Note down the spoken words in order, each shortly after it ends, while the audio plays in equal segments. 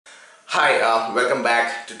Hi, welcome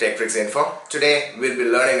back to TechFreaks Info. Today we'll be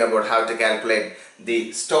learning about how to calculate the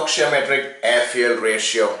stoichiometric air-fuel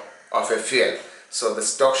ratio of a fuel. So the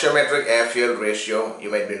stoichiometric air-fuel ratio,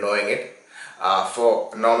 you might be knowing it.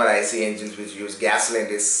 For normal IC engines which use gasoline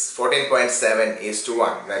is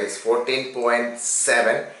 14.7:1. That is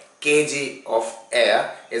 14.7 kg of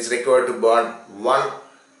air is required to burn 1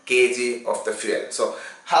 kg of the fuel. So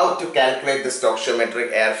how to calculate the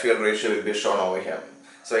stoichiometric air-fuel ratio will be shown over here.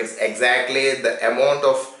 So it's exactly the amount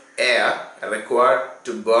of air required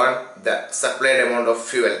to burn the supplied amount of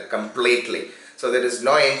fuel completely. So there is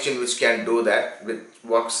no engine which can do that, which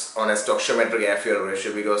works on a stoichiometric air-fuel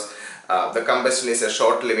ratio, because the combustion is a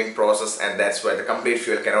short-living process, and that's why the complete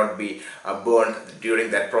fuel cannot be burned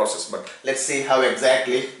during that process. But let's see how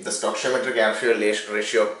exactly the stoichiometric air-fuel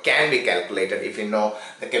ratio can be calculated if you know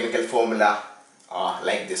the chemical formula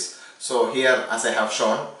like this. So here, as I have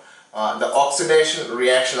shown, the oxidation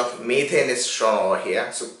reaction of methane is shown over here.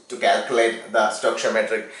 So to calculate the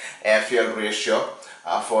stoichiometric air-fuel ratio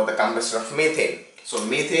for the combustion of methane. So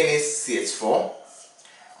methane is CH4,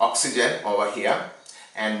 oxygen over here,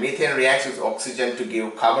 and methane reacts with oxygen to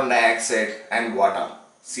give carbon dioxide and water.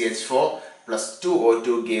 CH4 plus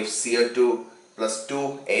 2O2 gives CO2 plus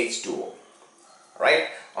 2H2O. Right?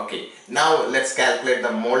 Okay, now let's calculate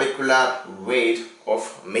the molecular weight of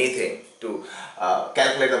methane. To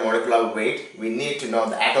calculate the molecular weight, we need to know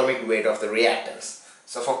the atomic weight of the reactants.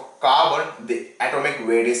 So for carbon, the atomic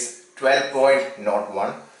weight is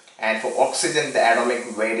 12.01, and for oxygen the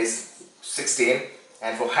atomic weight is 16,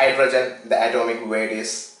 and for hydrogen the atomic weight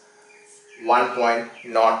is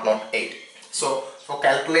 1.008. So for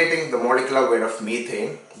calculating the molecular weight of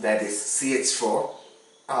methane, that is CH4,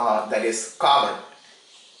 that is carbon,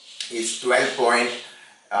 is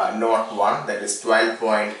 12.01, that is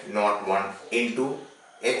 12.01 into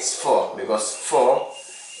H4, because 4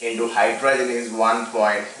 into hydrogen is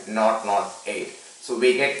 1.008. So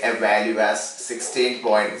we get a value as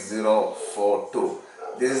 16.042.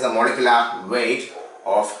 This is the molecular weight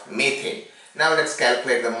of methane. Now let's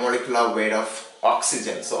calculate the molecular weight of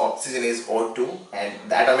oxygen. So oxygen is O2 and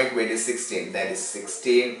the atomic weight is 16. That is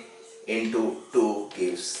 16 into 2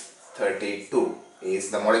 gives 32 is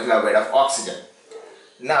the molecular weight of oxygen.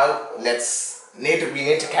 Now we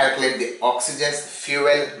need to calculate the oxygen's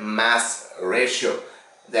fuel mass ratio.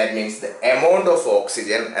 That means the amount of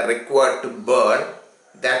oxygen required to burn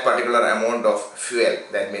that particular amount of fuel.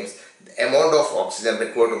 That means the amount of oxygen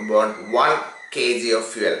required to burn 1 kg of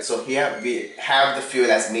fuel. So here we have the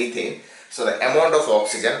fuel as methane. So the amount of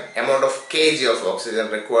kg of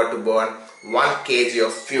oxygen required to burn 1 kg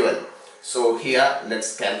of fuel. So here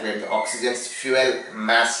let's calculate the oxygen's fuel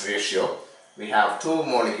mass ratio. We have 2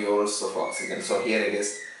 molecules of oxygen. So here it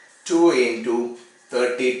is 2 into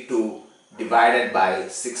 32 divided by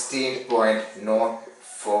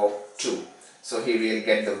 16.042. So here we will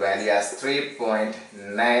get the value as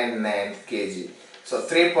 3.99 kg. So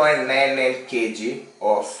 3.99 kg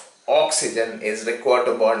of oxygen is required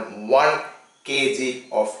to burn 1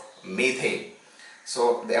 kg of methane.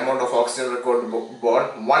 So the amount of oxygen required to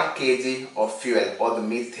burn 1 kg of fuel or the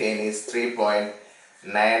methane is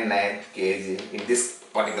 3.99 kg in this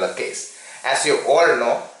particular case. As you all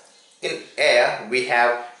know, in air we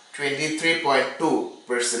have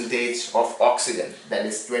 23.2% of oxygen. That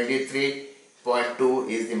is 23.2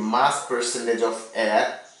 is the mass percentage of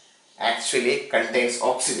air actually contains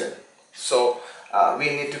oxygen. So we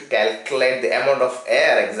need to calculate the amount of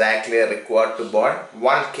air exactly required to burn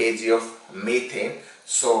 1 kg of methane.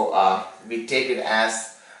 So we take it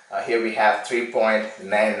as here we have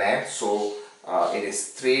 3.99. So it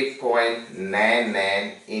is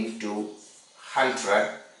 3.99 into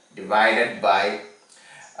 100 divided by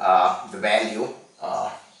the value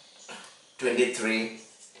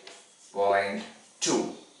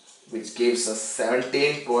 23.2, which gives us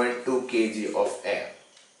 17.2 kg of air.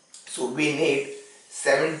 So we need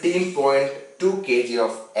 17.2 kg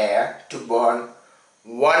of air to burn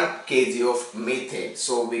 1 kg of methane.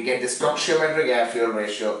 So we get the stoichiometric air-fuel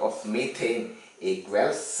ratio of methane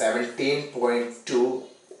equals 17.2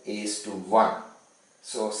 is to 1.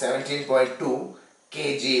 So 17.2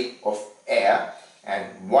 kg of air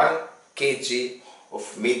and 1 kg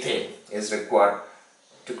of methane is required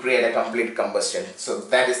to create a complete combustion. So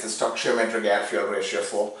that is the stoichiometric air-fuel ratio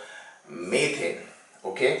for methane.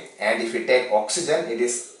 Okay, and if we take oxygen, it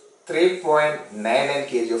is 3.99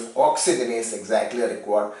 kg of oxygen is exactly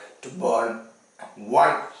required to burn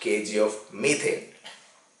 1 kg of methane.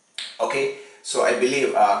 Okay, so I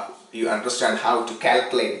believe you understand how to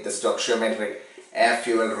calculate the stoichiometric air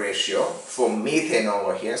fuel ratio for methane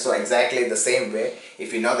over here. So exactly the same way,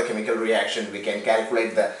 if you know the chemical reaction, we can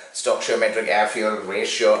calculate the stoichiometric air fuel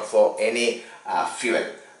ratio for any fuel.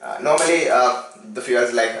 Normally the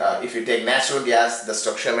fuels, like if you take natural gas, the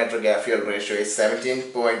stoichiometric air fuel ratio is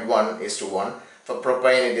 17.1:1. For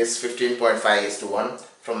propane it is 15.5:1.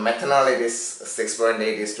 From methanol it is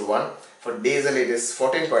 6.8:1. For diesel it is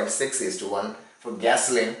 14.6:1. For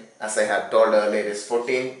gasoline, as I have told earlier, it is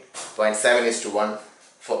 14.7:1.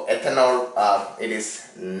 For ethanol it is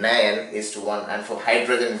 9:1, and for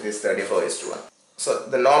hydrogen it is 34:1. So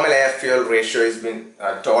the normal air fuel ratio has been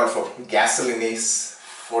told for gasoline is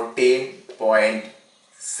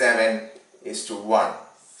 14.7:1.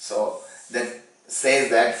 So that says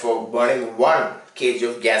that for burning 1 kg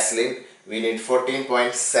of gasoline we need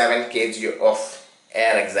 14.7 kg of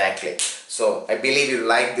air exactly. So I believe you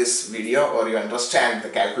like this video, or you understand the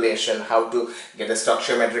calculation how to get a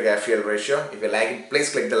stoichiometric air fuel ratio. If you like it,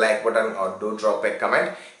 please click the like button or do drop a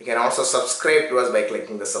comment. You can also subscribe to us by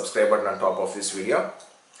clicking the subscribe button on top of this video.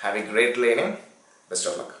 Have a great learning. Best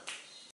of luck.